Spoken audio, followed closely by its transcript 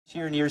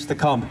Year and years to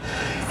come.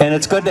 And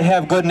it's good to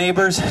have good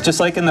neighbors,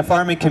 just like in the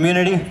farming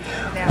community.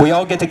 We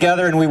all get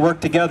together and we work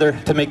together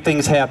to make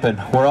things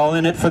happen. We're all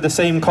in it for the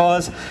same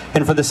cause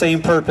and for the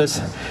same purpose.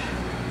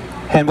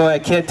 And boy, I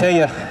can't tell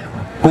you,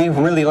 we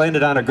really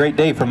landed on a great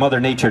day for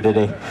Mother Nature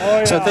today. Oh,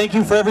 yeah. So thank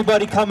you for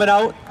everybody coming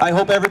out. I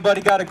hope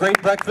everybody got a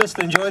great breakfast.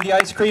 Enjoy the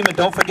ice cream and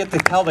don't forget to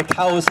tell the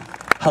cows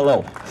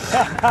hello.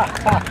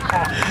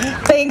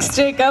 Thanks,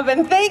 Jacob,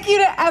 and thank you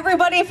to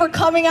everybody for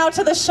coming out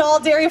to the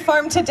Schaal Dairy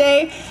Farm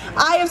today.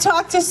 I have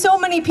talked to so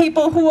many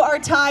people who are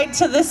tied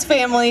to this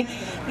family.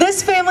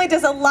 This family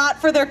does a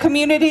lot for their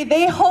community.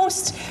 They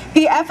host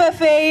the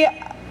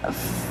FFA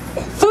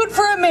Food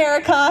for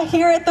America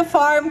here at the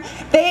farm.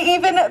 They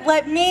even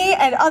let me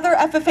and other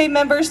FFA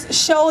members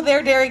show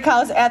their dairy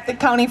cows at the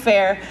county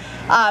fair.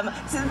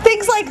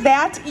 Things like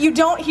that you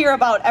don't hear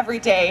about every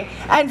day.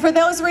 And for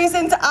those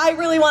reasons, I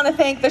really want to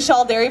thank the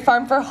Schaal Dairy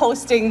Farm for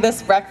hosting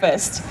this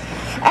breakfast.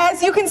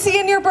 As you can see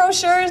in your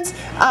brochures,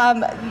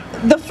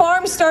 the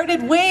farm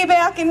started way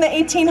back in the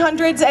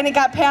 1800s and it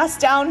got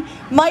passed down.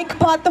 Mike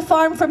bought the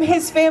farm from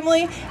his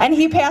family and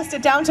he passed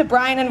it down to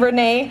Brian and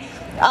Renee.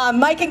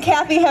 Mike and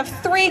Kathy have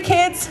 3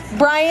 kids,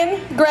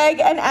 Brian, Greg,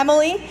 and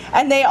Emily,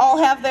 and they all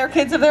have their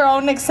kids of their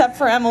own except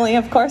for Emily,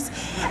 of course.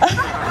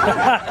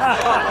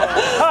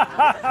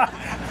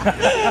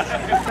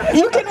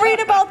 You can read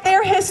about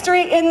their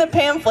history in the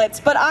pamphlets,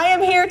 but I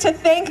am here to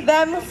thank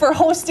them for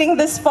hosting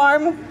this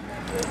farm,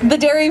 the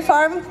dairy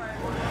farm,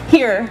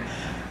 here.